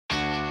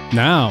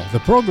Now, the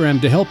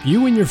program to help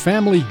you and your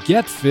family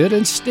get fit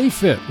and stay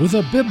fit with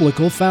a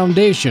biblical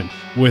foundation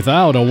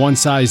without a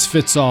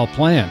one-size-fits-all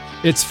plan.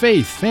 It's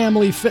Faith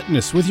Family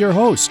Fitness with your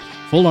host,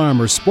 Full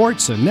Armor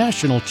Sports and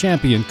national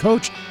champion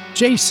coach,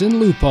 Jason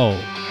Lupo.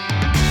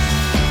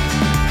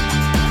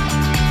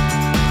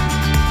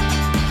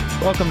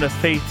 Welcome to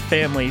Faith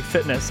Family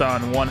Fitness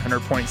on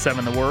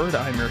 100.7 The Word.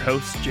 I'm your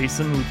host,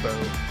 Jason Lupo.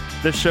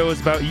 This show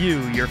is about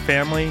you, your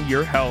family,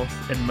 your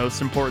health, and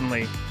most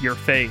importantly, your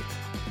faith.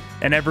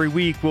 And every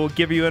week, we'll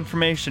give you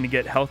information to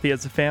get healthy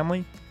as a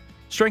family,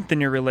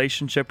 strengthen your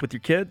relationship with your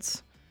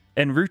kids,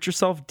 and root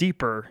yourself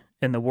deeper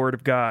in the Word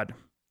of God.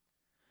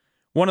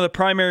 One of the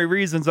primary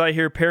reasons I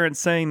hear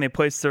parents saying they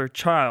place their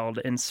child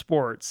in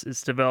sports is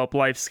to develop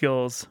life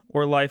skills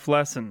or life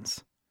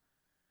lessons.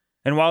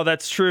 And while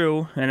that's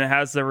true, and it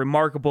has the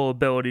remarkable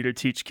ability to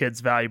teach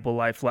kids valuable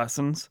life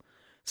lessons,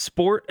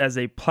 sport as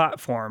a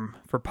platform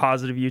for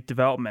positive youth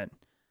development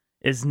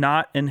is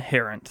not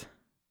inherent,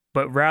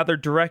 but rather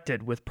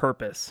directed with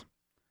purpose.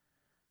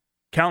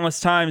 Countless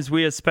times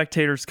we as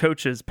spectators,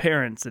 coaches,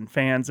 parents, and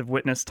fans have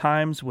witnessed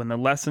times when the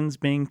lessons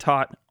being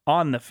taught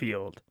on the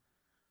field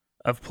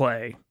of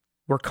play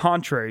were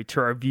contrary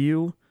to our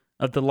view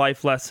of the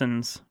life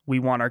lessons we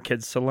want our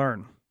kids to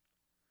learn.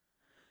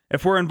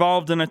 If we're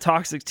involved in a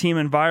toxic team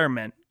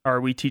environment, are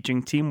we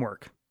teaching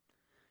teamwork?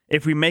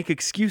 If we make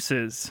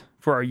excuses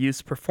for our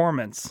youth's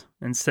performance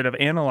instead of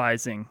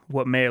analyzing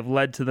what may have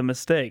led to the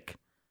mistake,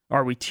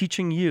 are we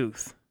teaching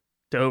youth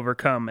to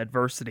overcome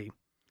adversity?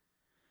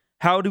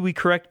 How do we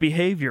correct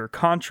behavior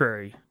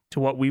contrary to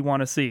what we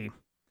want to see?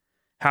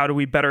 How do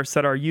we better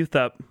set our youth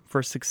up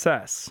for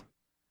success?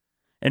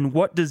 And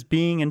what does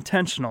being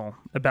intentional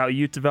about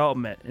youth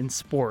development in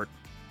sport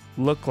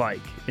look like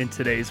in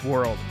today's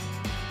world?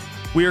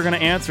 We are going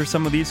to answer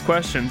some of these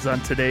questions on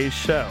today's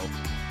show,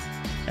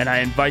 and I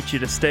invite you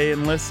to stay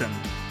and listen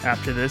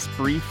after this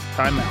brief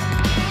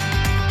timeout.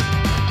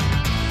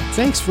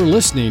 Thanks for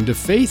listening to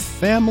Faith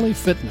Family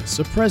Fitness,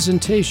 a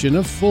presentation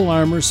of Full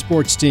Armor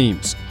Sports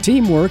Teams.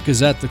 Teamwork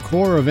is at the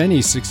core of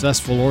any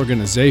successful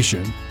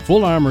organization.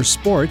 Full Armor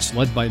Sports,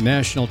 led by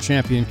national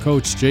champion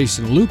coach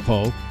Jason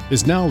Lupo,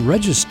 is now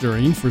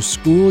registering for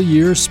school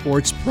year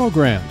sports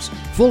programs.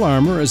 Full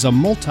Armor is a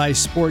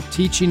multi-sport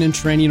teaching and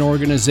training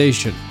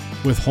organization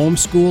with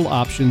homeschool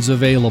options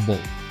available.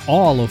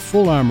 All of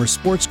Full Armor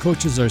sports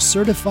coaches are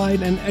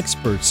certified and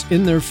experts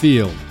in their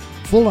field.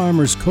 Full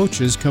Armor's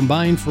coaches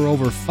combine for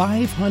over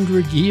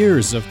 500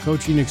 years of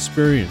coaching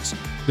experience.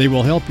 They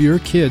will help your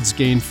kids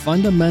gain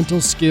fundamental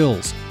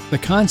skills, the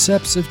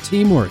concepts of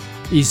teamwork,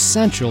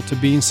 essential to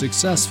being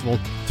successful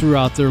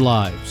throughout their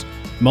lives.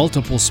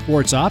 Multiple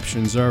sports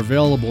options are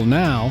available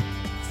now,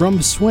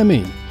 from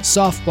swimming,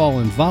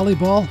 softball and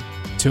volleyball,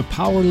 to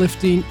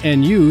powerlifting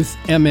and youth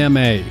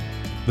MMA.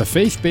 The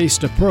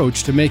faith-based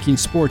approach to making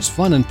sports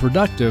fun and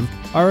productive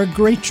are a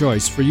great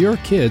choice for your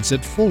kids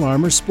at Full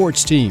Armor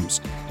Sports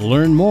Teams.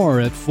 Learn more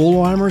at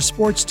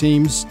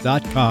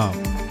fullarmorsportsteams.com.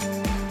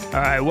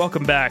 All right,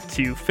 welcome back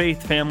to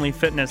Faith Family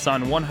Fitness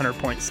on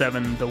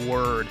 100.7 The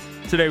Word.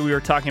 Today we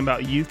are talking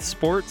about youth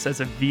sports as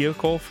a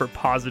vehicle for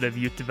positive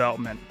youth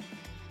development.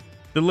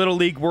 The Little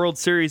League World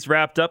Series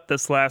wrapped up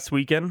this last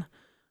weekend.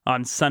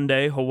 On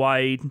Sunday,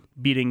 Hawaii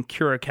beating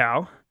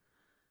Curacao.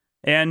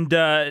 And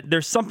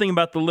there's something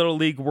about the Little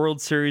League World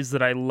Series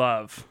that I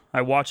love.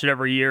 I watch it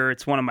every year.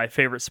 It's one of my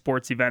favorite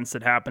sports events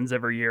that happens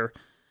every year.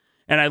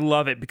 And I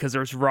love it because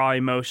there's raw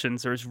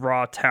emotions, there's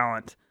raw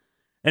talent.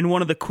 And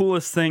one of the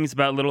coolest things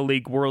about Little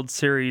League World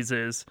Series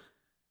is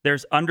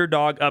there's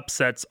underdog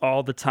upsets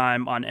all the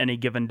time on any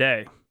given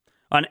day.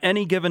 On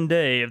any given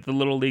day of the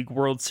Little League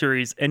World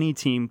Series, any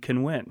team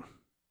can win.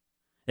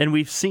 And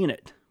we've seen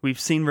it. We've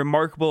seen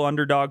remarkable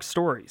underdog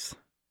stories.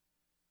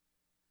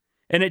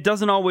 And it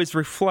doesn't always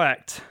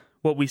reflect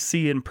what we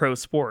see in pro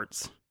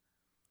sports.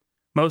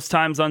 Most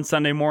times on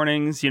Sunday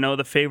mornings,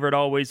 the favorite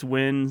always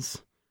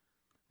wins.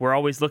 We're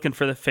always looking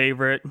for the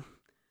favorite.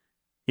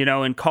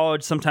 In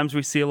college, sometimes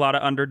we see a lot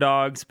of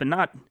underdogs, but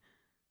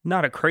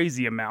not a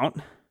crazy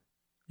amount.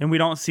 And we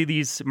don't see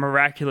these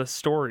miraculous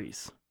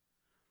stories.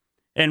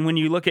 And when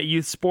you look at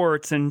youth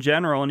sports in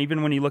general, and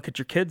even when you look at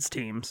your kids'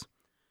 teams,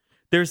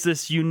 there's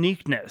this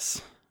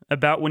uniqueness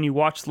about when you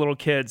watch little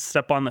kids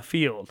step on the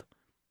field.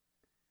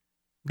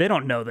 They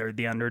don't know they're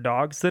the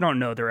underdogs. They don't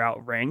know they're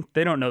outranked.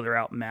 They don't know they're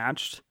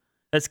outmatched.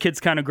 As kids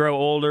kind of grow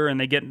older and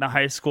they get into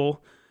high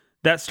school,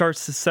 that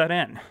starts to set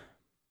in.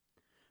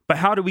 But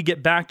how do we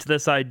get back to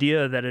this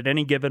idea that at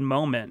any given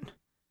moment,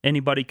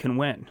 anybody can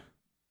win?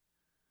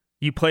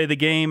 You play the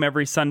game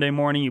every Sunday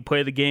morning. You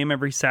play the game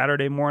every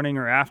Saturday morning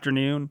or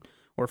afternoon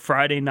or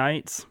Friday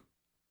nights.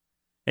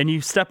 And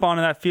you step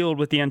onto that field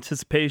with the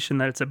anticipation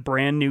that it's a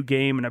brand new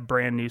game and a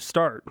brand new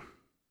start.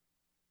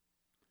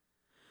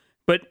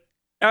 But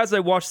as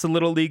I watched the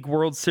Little League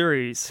World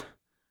Series,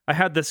 I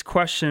had this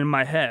question in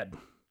my head.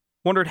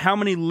 Wondered how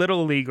many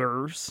Little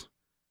Leaguers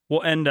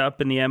will end up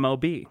in the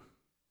MLB.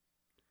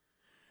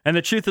 And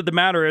the truth of the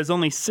matter is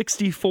only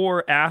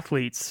 64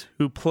 athletes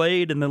who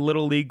played in the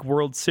Little League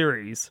World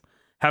Series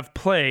have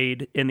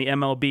played in the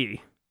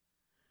MLB.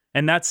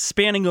 And that's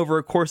spanning over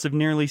a course of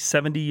nearly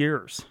 70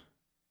 years.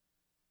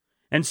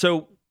 And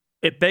so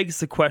it begs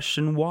the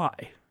question,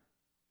 why?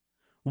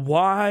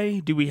 Why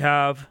do we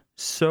have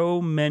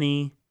so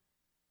many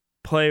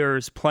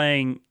players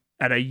playing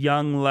at a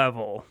young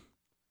level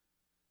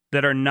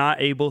that are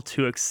not able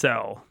to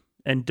excel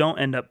and don't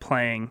end up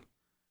playing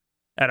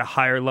at a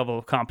higher level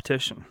of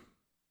competition?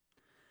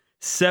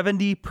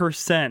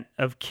 70%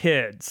 of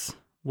kids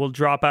will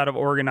drop out of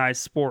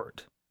organized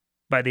sport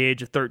by the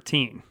age of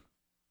 13.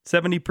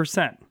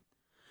 70%.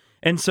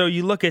 And so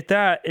you look at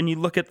that and you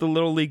look at the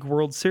Little League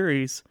World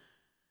Series,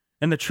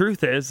 and the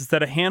truth is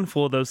that a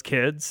handful of those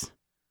kids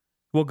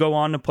will go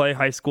on to play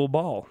high school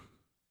ball.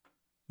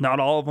 Not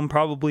all of them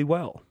probably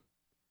will.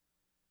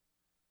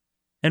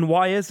 And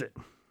why is it?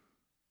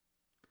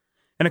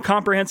 In a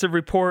comprehensive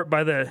report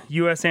by the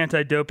U.S.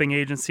 Anti-Doping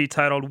Agency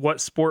titled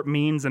What Sport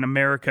Means in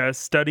America, a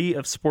study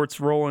of sports'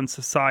 role in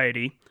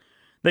society,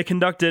 they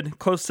conducted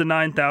close to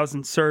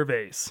 9,000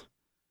 surveys.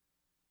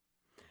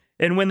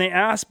 And when they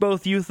asked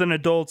both youth and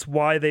adults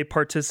why they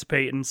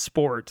participate in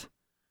sport,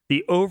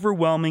 the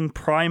overwhelming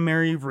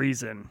primary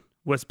reason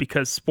was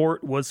because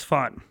sport was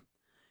fun.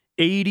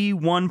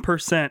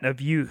 81% of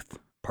youth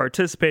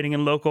participating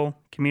in local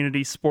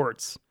community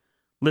sports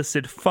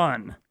listed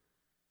fun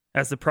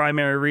as the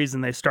primary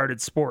reason they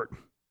started sport.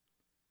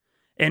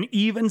 And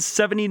even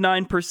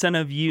 79%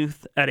 of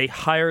youth at a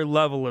higher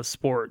level of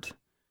sport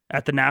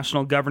at the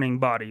national governing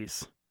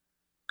bodies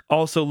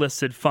also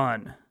listed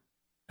fun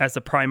as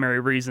the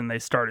primary reason they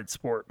started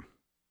sport.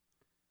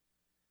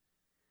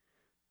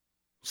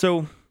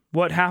 So,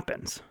 what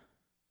happens?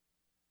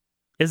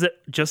 Is it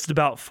just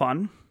about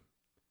fun?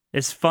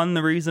 Is fun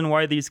the reason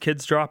why these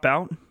kids drop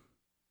out?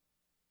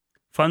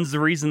 Fun's the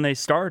reason they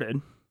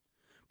started.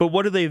 But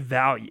what do they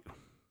value?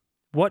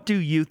 What do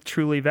youth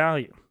truly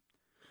value?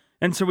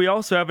 And so we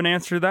also have an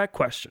answer to that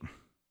question.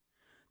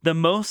 The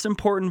most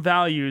important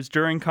values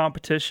during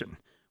competition,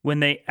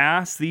 when they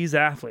asked these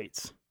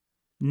athletes,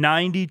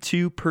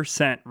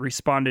 92%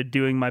 responded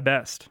doing my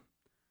best.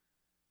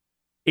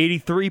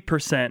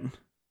 83%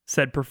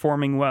 said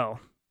performing well.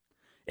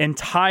 And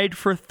tied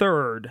for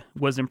third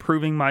was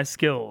improving my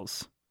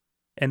skills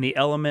and the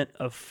element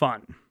of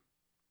fun.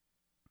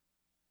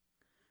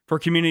 For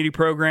community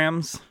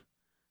programs,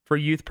 for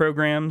youth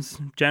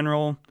programs,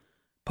 general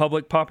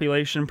public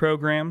population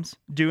programs,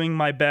 doing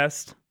my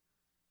best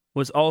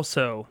was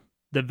also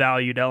the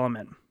valued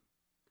element.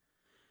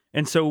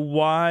 And so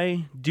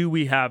why do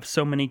we have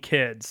so many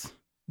kids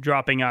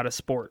dropping out of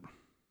sport?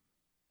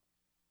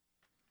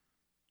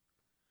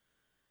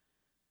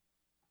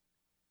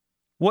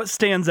 What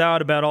stands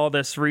out about all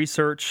this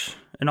research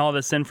and all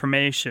this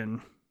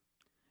information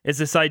is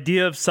this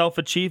idea of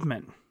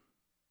self-achievement.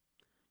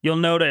 You'll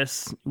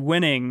notice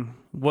winning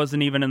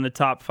wasn't even in the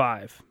top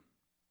 5.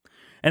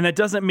 And that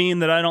doesn't mean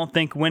that I don't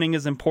think winning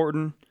is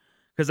important,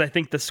 because I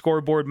think the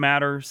scoreboard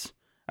matters.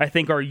 I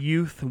think our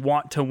youth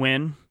want to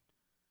win.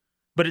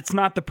 But it's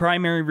not the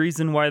primary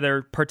reason why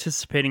they're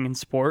participating in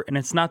sport, and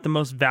it's not the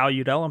most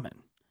valued element.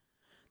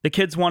 The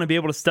kids want to be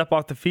able to step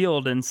off the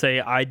field and say,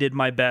 I did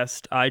my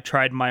best, I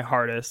tried my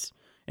hardest,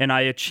 and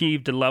I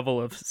achieved a level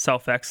of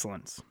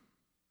self-excellence.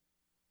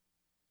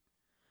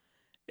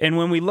 And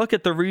when we look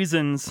at the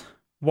reasons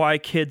why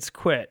kids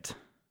quit,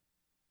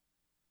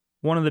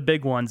 one of the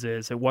big ones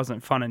is it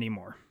wasn't fun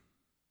anymore.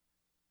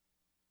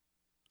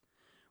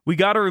 We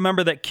got to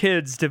remember that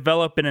kids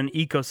develop in an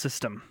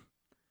ecosystem.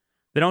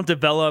 They don't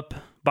develop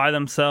by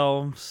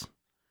themselves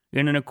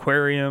in an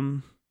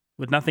aquarium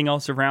with nothing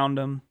else around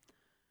them.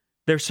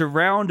 They're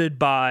surrounded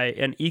by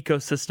an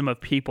ecosystem of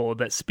people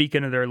that speak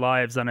into their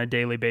lives on a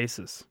daily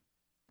basis.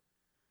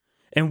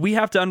 And we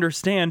have to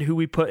understand who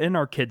we put in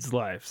our kids'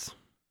 lives.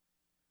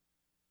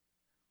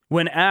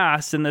 When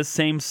asked in this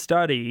same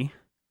study,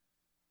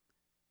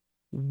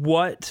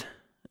 what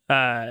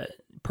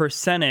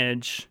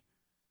percentage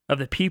of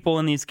the people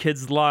in these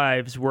kids'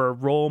 lives were a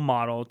role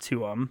model to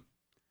them,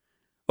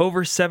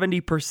 over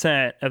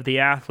 70% of the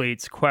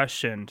athletes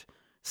questioned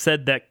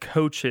said that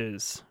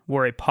coaches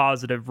were a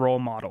positive role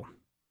model.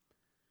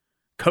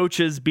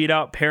 Coaches beat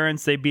out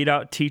parents, they beat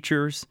out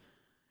teachers,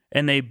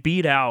 and they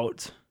beat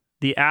out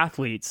the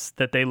athletes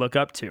that they look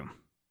up to.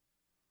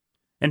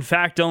 In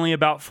fact, only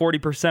about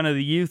 40% of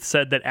the youth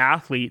said that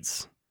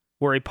athletes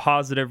were a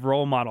positive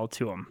role model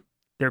to them.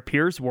 Their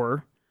peers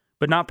were,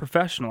 but not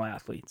professional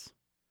athletes.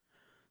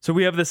 So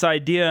we have this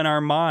idea in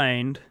our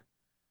mind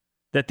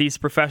that these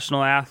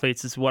professional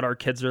athletes is what our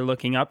kids are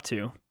looking up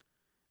to.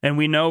 And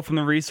we know from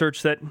the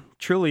research that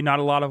truly not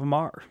a lot of them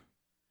are.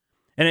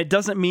 And it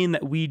doesn't mean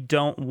that we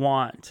don't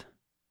want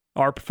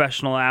our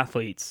professional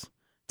athletes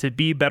to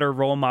be better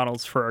role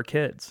models for our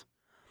kids.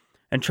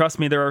 And trust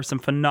me, there are some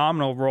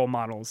phenomenal role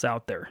models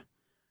out there,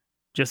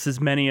 just as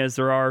many as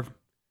there are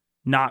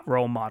not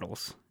role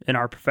models in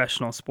our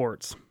professional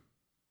sports.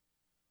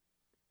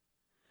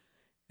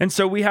 And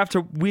so we have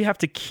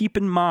to keep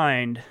in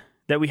mind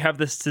that we have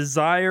this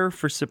desire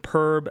for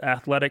superb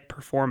athletic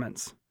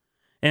performance.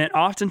 And it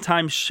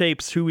oftentimes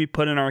shapes who we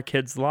put in our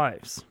kids'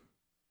 lives.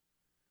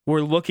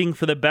 We're looking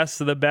for the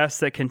best of the best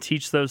that can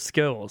teach those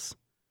skills.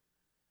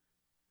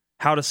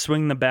 How to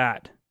swing the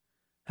bat,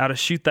 how to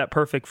shoot that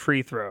perfect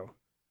free throw.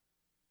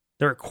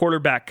 There are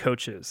quarterback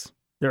coaches.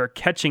 There are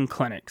catching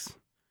clinics.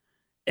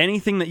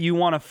 Anything that you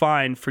want to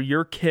find for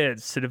your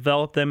kids to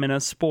develop them in a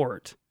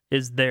sport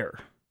is there.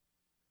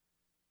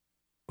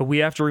 But we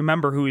have to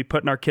remember who we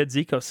put in our kids'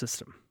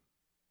 ecosystem.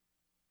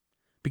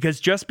 Because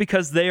just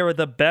because they are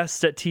the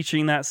best at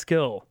teaching that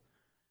skill,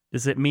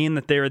 does it mean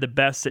that they are the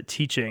best at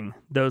teaching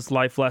those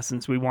life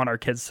lessons we want our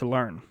kids to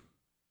learn?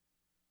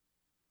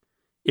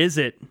 Is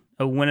it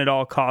a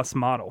win-at-all-costs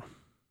model?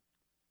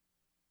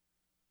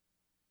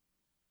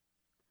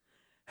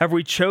 Have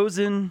we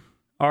chosen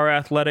our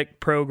athletic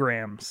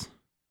programs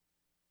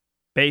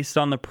based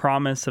on the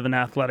promise of an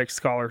athletic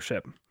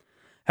scholarship?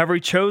 Have we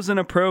chosen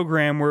a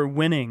program where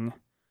winning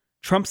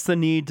trumps the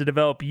need to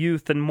develop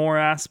youth in more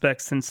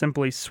aspects than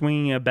simply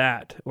swinging a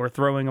bat or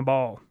throwing a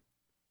ball?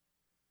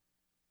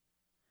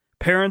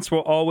 Parents will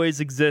always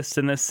exist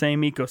in this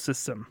same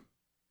ecosystem.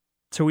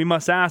 So we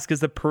must ask, is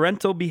the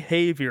parental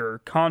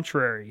behavior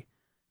contrary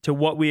to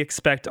what we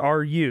expect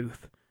our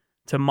youth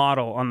to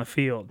model on the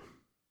field?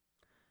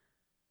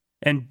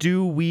 And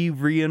do we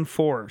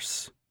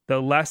reinforce the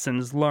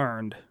lessons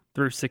learned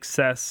through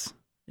success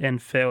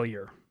and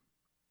failure?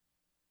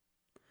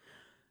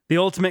 The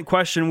ultimate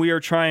question we are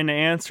trying to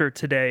answer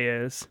today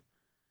is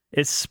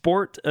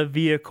sport a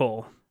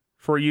vehicle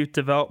for youth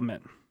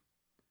development?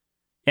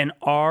 And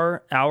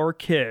are our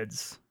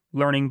kids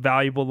learning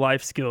valuable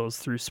life skills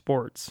through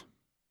sports?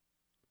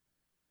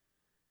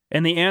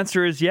 And the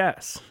answer is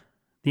yes.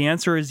 The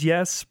answer is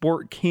yes,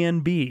 sport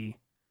can be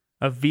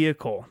a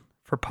vehicle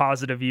for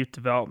positive youth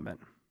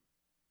development.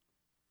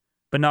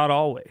 But not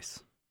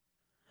always.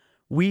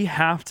 We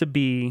have to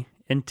be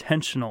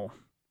intentional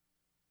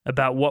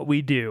about what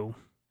we do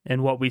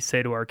and what we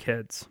say to our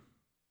kids.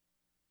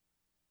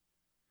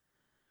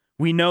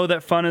 We know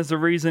that fun is the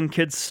reason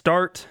kids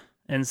start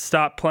and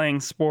stop playing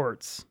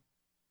sports.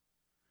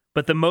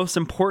 But the most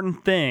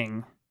important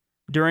thing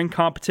during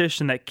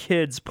competition that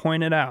kids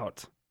pointed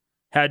out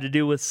had to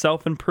do with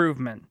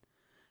self-improvement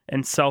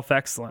and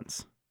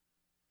self-excellence.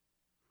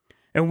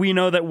 And we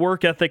know that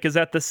work ethic is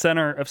at the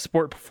center of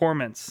sport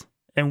performance.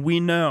 And we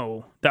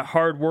know that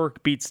hard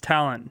work beats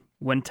talent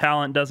when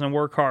talent doesn't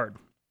work hard.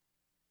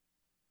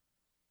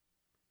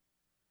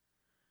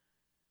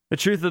 The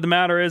truth of the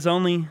matter is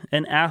only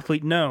an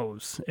athlete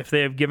knows if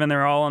they have given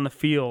their all on the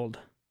field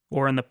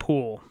or in the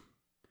pool.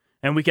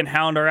 And we can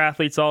hound our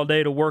athletes all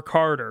day to work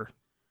harder.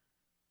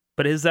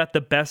 But is that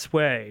the best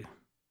way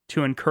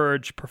to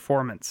encourage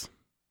performance?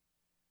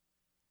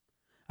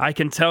 I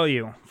can tell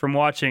you from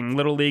watching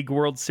Little League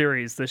World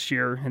Series this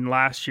year and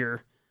last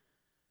year,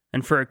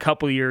 and for a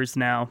couple years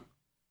now,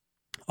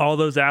 all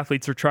those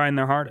athletes are trying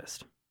their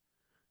hardest.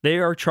 They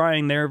are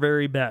trying their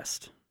very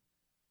best.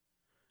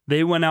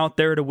 They went out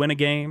there to win a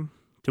game,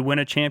 to win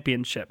a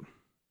championship.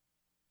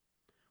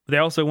 They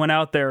also went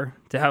out there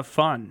to have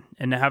fun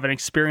and to have an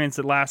experience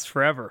that lasts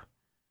forever.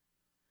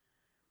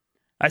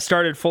 I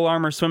started Full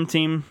Armor Swim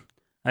Team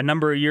a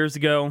number of years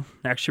ago.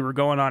 Actually, we're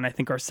going on, I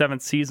think, our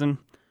 7th season.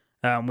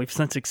 We've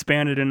since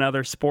expanded in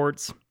other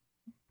sports.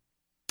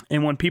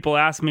 And when people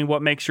ask me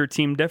what makes your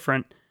team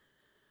different,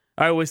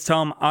 I always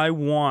tell them I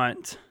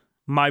want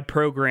my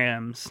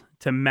programs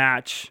to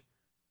match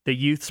the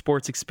youth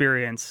sports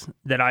experience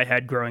that I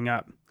had growing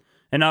up.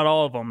 And not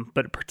all of them,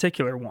 but a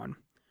particular one.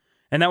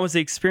 And that was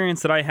the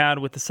experience that I had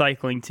with the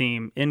cycling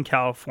team in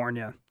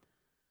California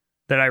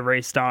that I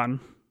raced on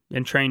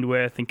and trained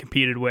with and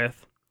competed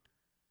with,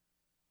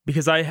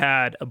 because I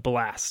had a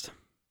blast.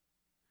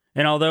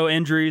 And although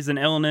injuries and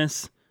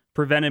illness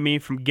prevented me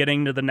from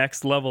getting to the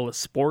next level of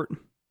sport,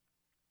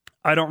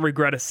 I don't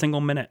regret a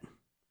single minute.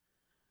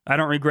 I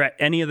don't regret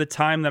any of the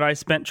time that I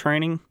spent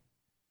training,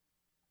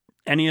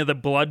 any of the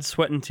blood,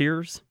 sweat, and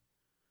tears,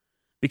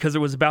 because it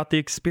was about the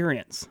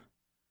experience.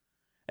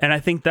 And I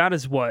think that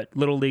is what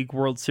Little League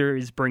World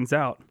Series brings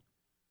out.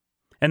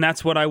 And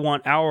that's what I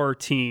want our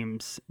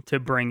teams to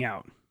bring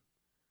out.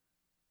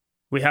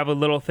 We have a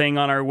little thing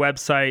on our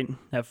website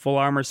at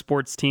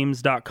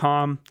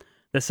fullarmorsportsteams.com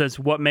that says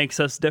what makes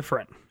us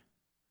different.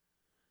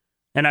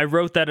 And I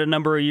wrote that a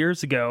number of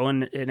years ago,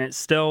 and it's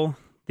still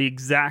the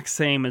exact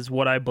same as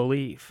what I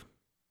believe.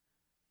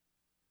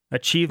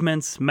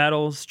 Achievements,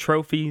 medals,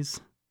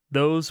 trophies,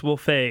 those will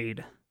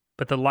fade,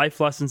 but the life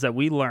lessons that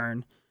we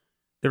learn,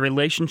 the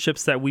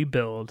relationships that we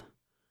build,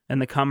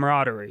 and the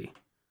camaraderie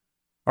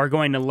are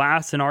going to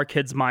last in our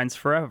kids' minds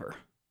forever.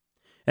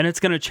 And it's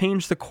going to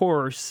change the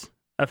course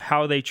of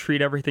how they treat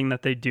everything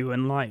that they do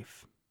in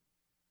life.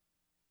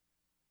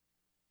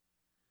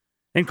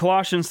 In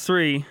Colossians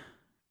 3,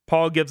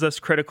 Paul gives us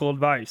critical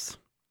advice.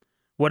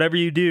 Whatever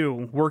you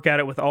do, work at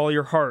it with all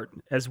your heart,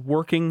 as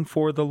working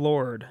for the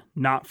Lord,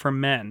 not for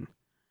men,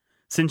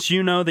 since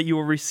you know that you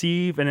will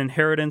receive an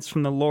inheritance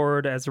from the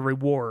Lord as a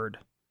reward.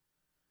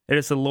 It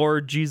is the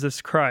Lord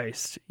Jesus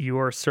Christ you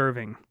are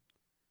serving.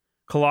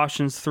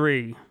 Colossians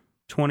 3,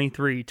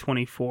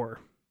 23-24.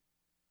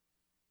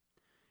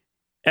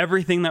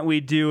 Everything that we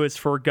do is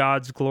for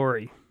God's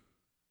glory.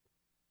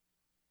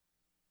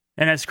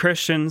 And as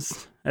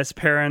Christians, as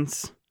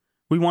parents,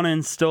 we want to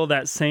instill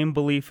that same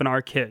belief in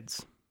our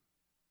kids.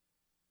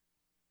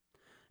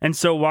 And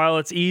so while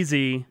it's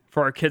easy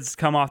for our kids to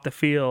come off the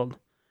field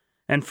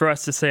and for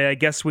us to say, I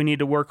guess we need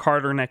to work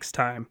harder next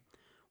time,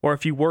 or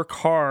if you work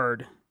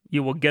hard,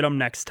 you will get them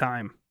next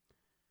time,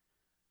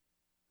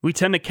 we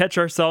tend to catch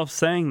ourselves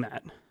saying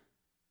that.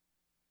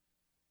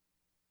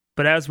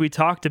 But as we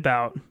talked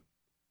about,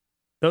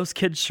 those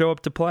kids show up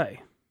to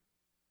play.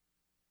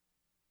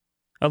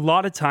 A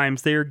lot of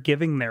times they are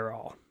giving their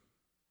all.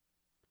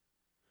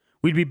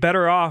 We'd be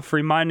better off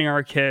reminding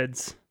our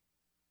kids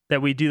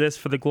that we do this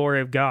for the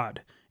glory of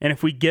God. And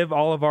if we give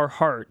all of our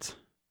heart,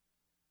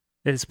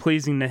 it is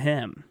pleasing to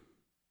Him.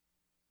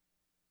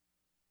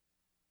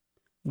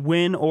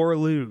 Win or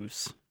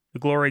lose, the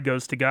glory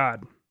goes to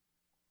God.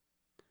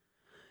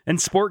 And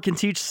sport can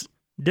teach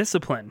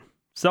discipline,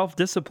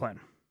 self-discipline.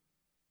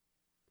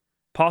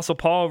 Apostle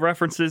Paul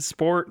references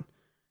sport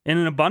in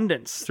an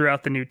abundance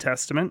throughout the New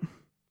Testament.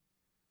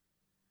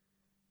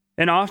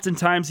 And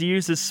oftentimes he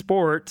uses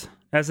sport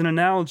as an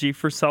analogy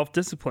for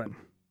self-discipline,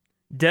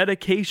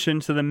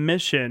 dedication to the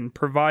mission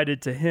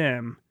provided to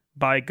him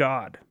by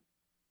God.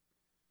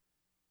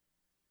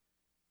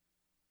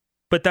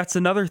 But that's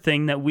another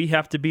thing that we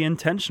have to be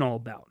intentional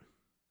about.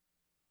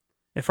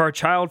 If our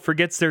child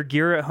forgets their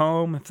gear at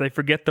home, if they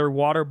forget their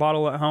water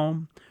bottle at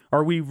home,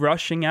 are we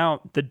rushing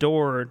out the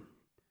door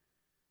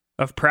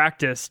of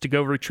practice to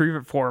go retrieve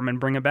it for them and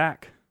bring it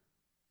back?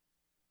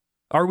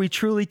 Are we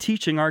truly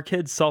teaching our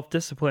kids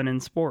self-discipline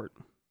in sport?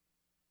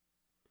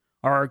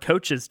 Are our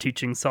coaches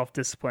teaching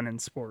self-discipline in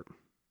sport?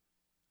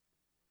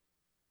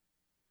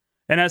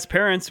 And as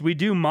parents, we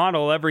do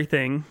model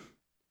everything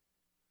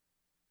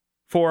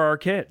for our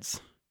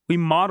kids. We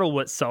model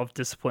what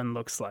self-discipline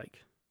looks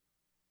like.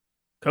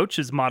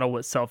 Coaches model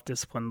what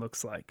self-discipline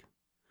looks like.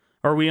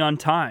 Are we on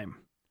time?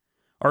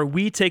 Are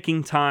we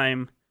taking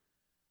time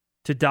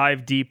to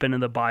dive deep into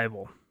the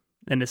Bible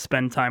and to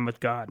spend time with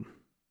God?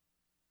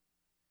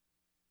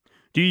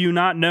 Do you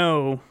not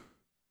know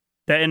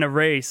that in a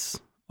race,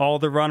 all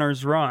the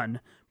runners run,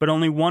 but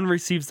only one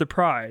receives the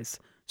prize?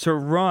 So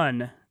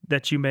run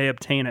that you may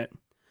obtain it.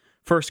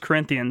 1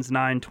 Corinthians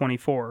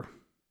 9:24.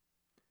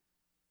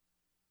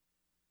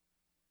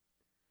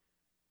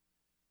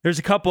 There's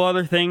a couple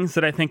other things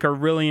that I think are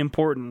really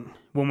important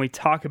when we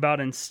talk about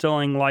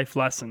instilling life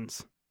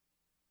lessons.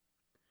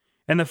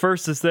 And the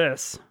first is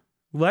this: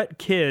 let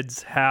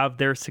kids have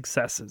their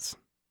successes.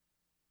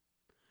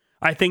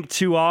 I think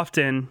too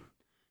often,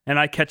 and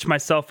I catch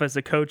myself as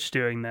a coach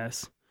doing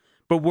this,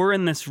 but we're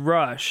in this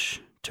rush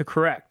to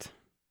correct.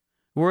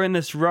 We're in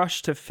this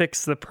rush to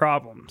fix the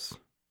problems.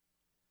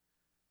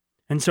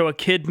 And so a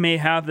kid may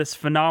have this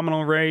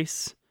phenomenal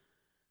race.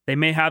 They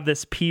may have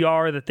this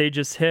PR that they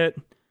just hit.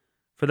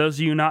 For those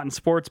of you not in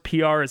sports,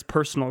 PR is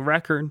personal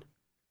record.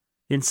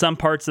 In some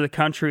parts of the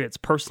country, it's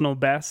personal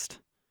best.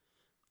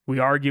 We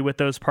argue with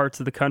those parts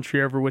of the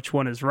country over which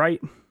one is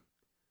right.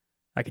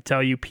 I could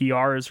tell you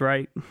PR is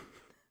right.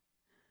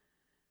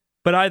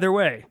 But either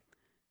way,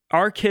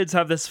 our kids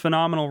have this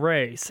phenomenal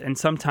race, and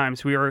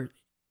sometimes we are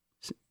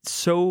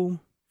so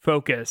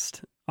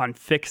focused on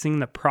fixing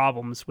the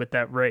problems with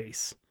that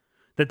race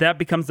that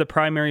becomes the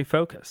primary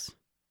focus.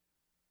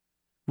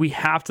 We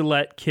have to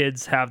let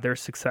kids have their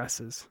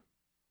successes.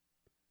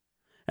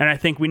 And I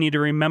think we need to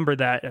remember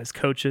that as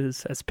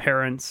coaches, as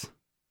parents,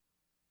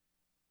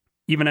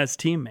 even as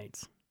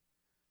teammates.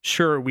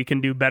 Sure, we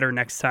can do better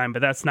next time,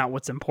 but that's not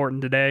what's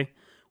important today.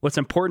 What's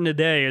important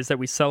today is that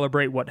we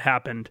celebrate what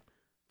happened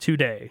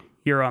today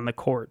here on the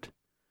court,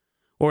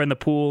 or in the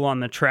pool, on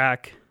the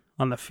track,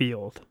 on the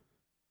field.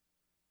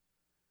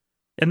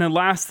 And the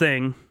last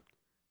thing,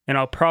 and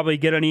I'll probably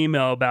get an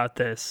email about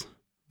this,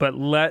 but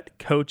let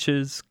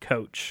coaches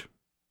coach.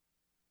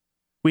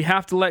 We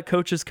have to let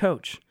coaches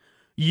coach.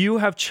 You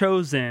have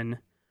chosen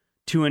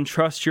to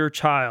entrust your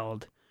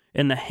child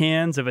in the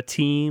hands of a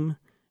team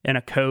and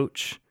a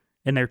coach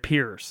and their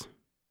peers.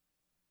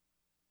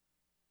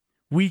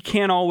 We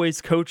can't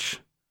always coach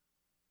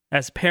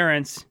as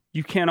parents.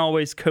 You can't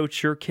always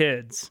coach your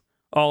kids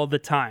all the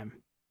time.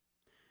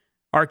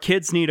 Our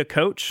kids need a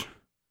coach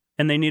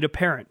and they need a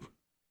parent.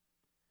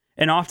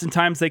 And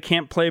oftentimes they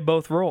can't play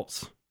both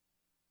roles.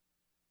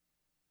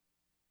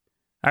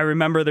 I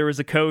remember there was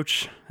a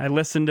coach, I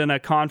listened in a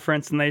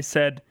conference and they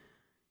said,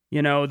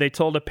 they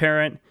told a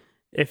parent,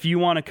 if you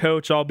want to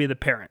coach, I'll be the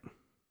parent.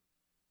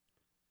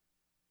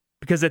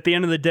 Because at the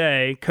end of the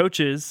day,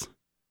 coaches,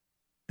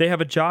 they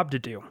have a job to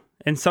do.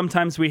 And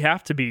sometimes we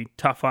have to be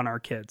tough on our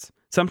kids.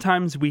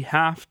 Sometimes we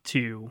have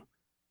to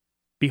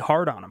be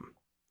hard on them.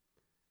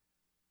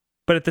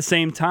 But at the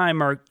same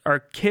time, our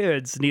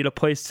kids need a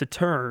place to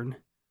turn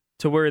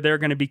to where they're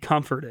going to be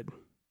comforted.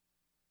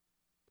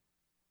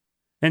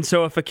 And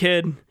so if a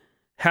kid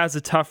has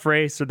a tough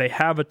race or they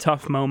have a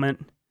tough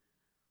moment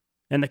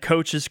and the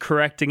coach is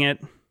correcting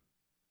it,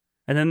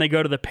 and then they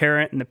go to the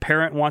parent and the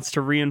parent wants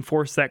to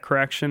reinforce that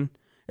correction,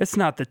 it's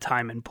not the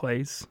time and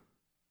place.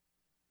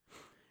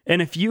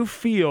 And if you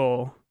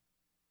feel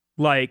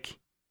like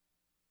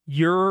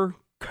your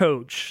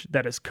coach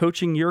that is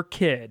coaching your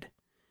kid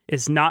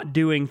is not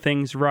doing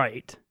things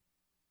right,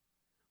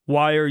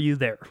 why are you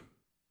there?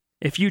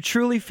 If you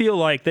truly feel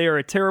like they are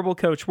a terrible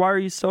coach, why are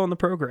you still in the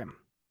program?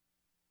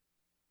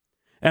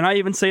 And I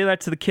even say that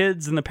to the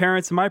kids and the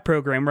parents in my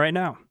program right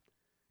now.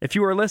 If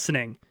you are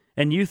listening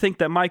and you think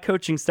that my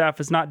coaching staff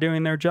is not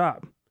doing their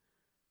job,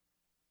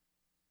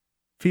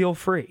 feel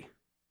free.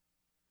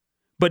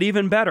 But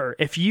even better,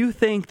 if you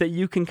think that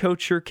you can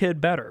coach your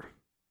kid better,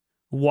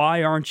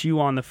 why aren't you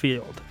on the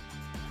field?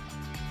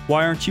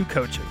 Why aren't you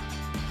coaching?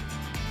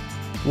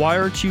 Why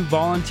aren't you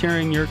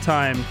volunteering your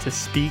time to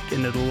speak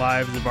into the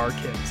lives of our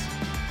kids?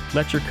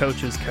 Let your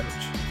coaches coach.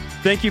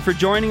 Thank you for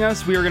joining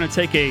us. We are going to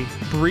take a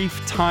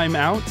brief time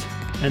out,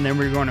 and then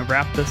we're going to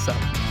wrap this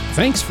up.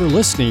 Thanks for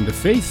listening to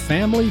Faith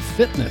Family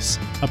Fitness,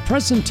 a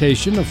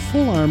presentation of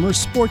Full Armor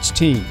Sports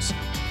Teams.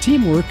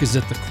 Teamwork is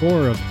at the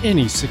core of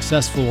any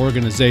successful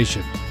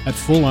organization. At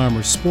Full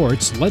Armor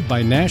Sports, led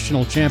by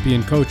national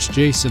champion coach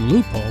Jason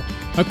Lupo,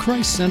 a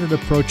Christ-centered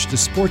approach to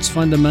sports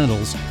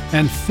fundamentals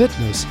and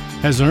fitness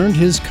has earned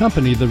his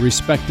company the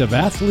respect of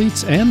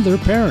athletes and their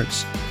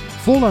parents.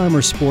 Full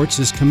Armor Sports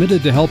is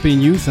committed to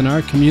helping youth in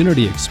our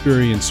community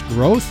experience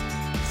growth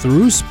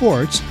through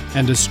sports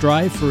and to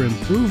strive for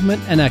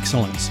improvement and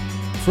excellence.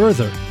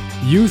 Further,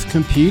 youth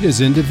compete as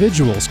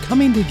individuals,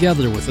 coming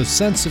together with a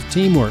sense of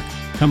teamwork,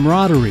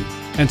 camaraderie,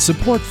 and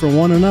support for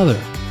one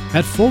another.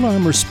 At Full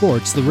Armor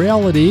Sports, the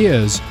reality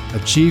is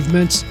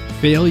achievements,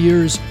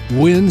 failures,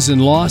 wins,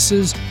 and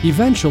losses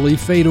eventually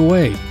fade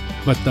away.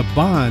 But the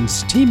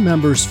bonds team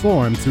members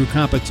form through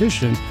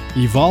competition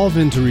evolve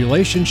into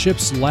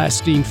relationships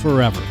lasting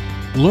forever.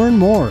 Learn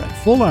more at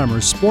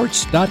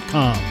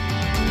fullarmorsports.com.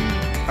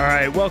 All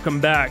right, welcome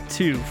back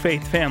to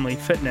Faith Family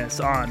Fitness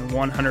on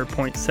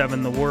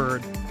 100.7 The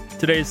Word.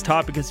 Today's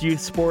topic is youth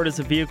sport as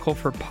a vehicle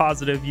for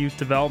positive youth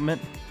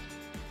development.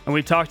 And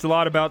we've talked a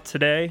lot about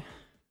today.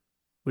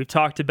 We've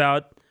talked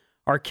about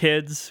our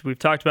kids. We've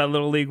talked about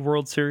Little League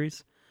World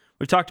Series.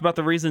 We've talked about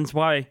the reasons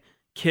why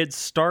kids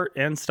start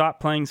and stop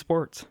playing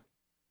sports.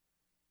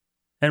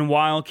 And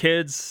while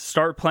kids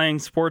start playing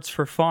sports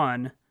for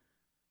fun,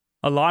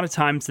 a lot of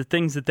times the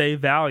things that they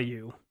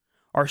value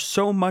are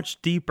so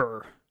much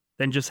deeper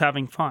than just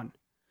having fun.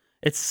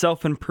 It's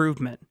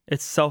self-improvement.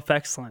 It's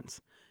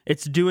self-excellence.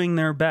 It's doing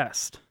their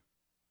best.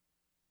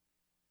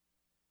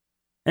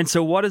 And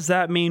so what does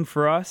that mean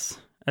for us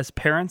as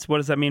parents? What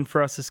does that mean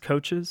for us as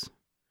coaches?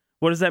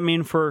 What does that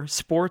mean for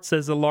sports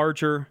as a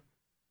larger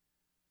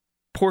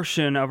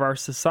portion of our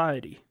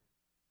society?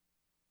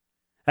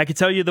 I can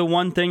tell you the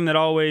one thing that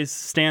always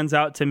stands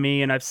out to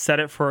me, and I've said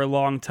it for a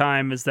long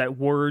time, is that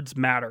words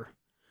matter.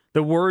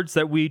 The words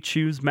that we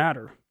choose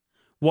matter.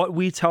 What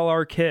we tell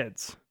our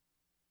kids,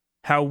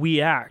 how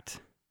we act,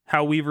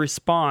 how we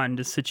respond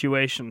to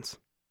situations.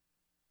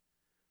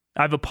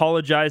 I've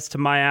apologized to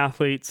my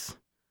athletes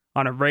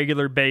on a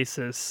regular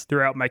basis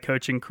throughout my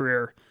coaching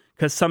career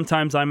because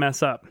sometimes I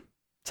mess up.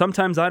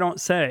 Sometimes I don't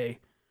say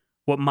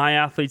what my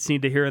athletes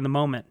need to hear in the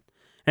moment.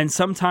 And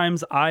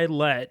sometimes I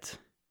let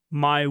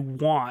my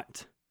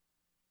want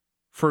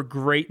for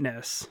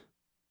greatness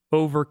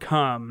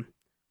overcome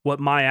what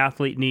my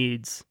athlete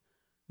needs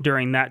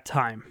during that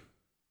time.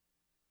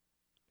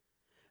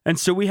 And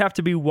so we have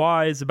to be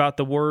wise about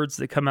the words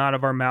that come out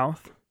of our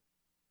mouth.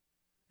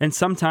 And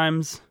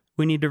sometimes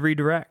we need to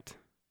redirect.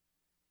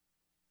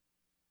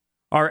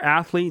 Our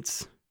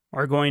athletes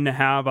are going to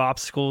have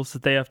obstacles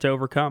that they have to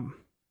overcome.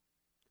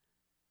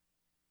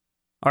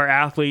 Our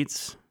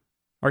athletes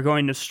are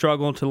going to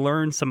struggle to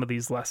learn some of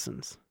these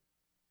lessons.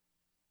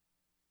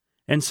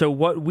 And so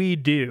what we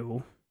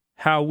do,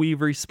 how we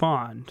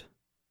respond,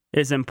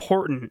 is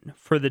important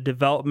for the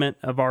development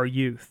of our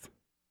youth.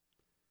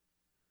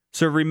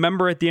 So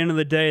remember at the end of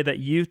the day that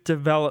youth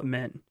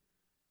development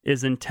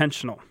is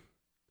intentional.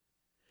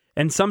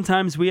 And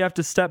sometimes we have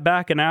to step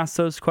back and ask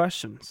those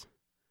questions.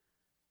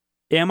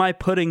 Am I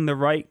putting the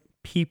right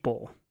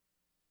people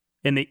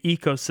in the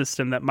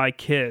ecosystem that my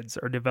kids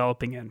are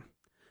developing in?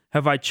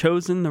 Have I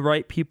chosen the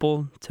right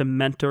people to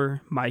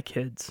mentor my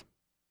kids?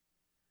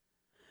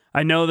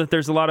 I know that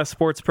there's a lot of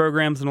sports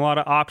programs and a lot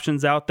of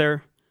options out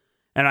there,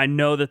 and I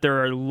know that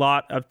there are a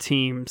lot of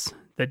teams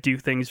that do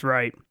things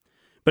right.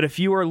 But if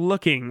you are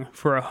looking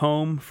for a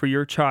home for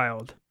your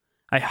child,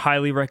 I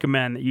highly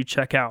recommend that you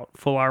check out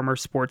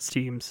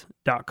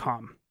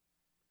fullarmorsportsteams.com.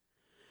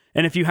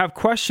 And if you have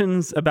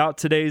questions about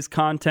today's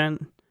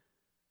content,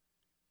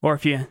 or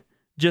if you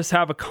just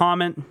have a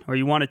comment, or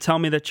you want to tell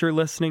me that you're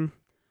listening,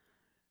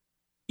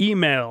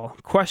 email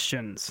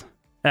questions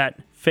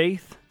at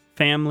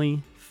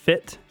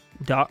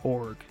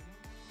faithfamilyfit.org.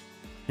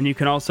 And you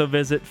can also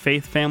visit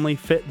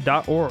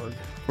faithfamilyfit.org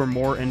for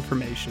more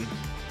information.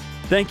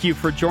 Thank you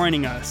for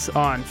joining us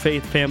on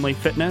Faith Family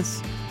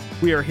Fitness.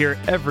 We are here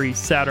every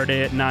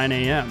Saturday at 9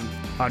 a.m.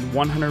 on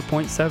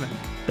 100.7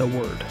 The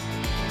Word.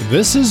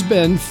 This has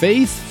been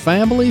Faith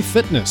Family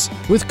Fitness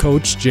with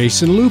Coach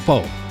Jason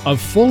Lupo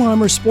of Full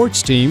Armor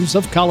Sports Teams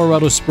of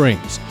Colorado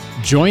Springs.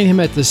 Join him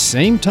at the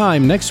same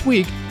time next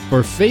week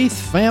for Faith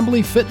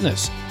Family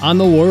Fitness on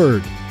The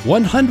Word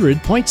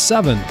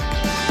 100.7.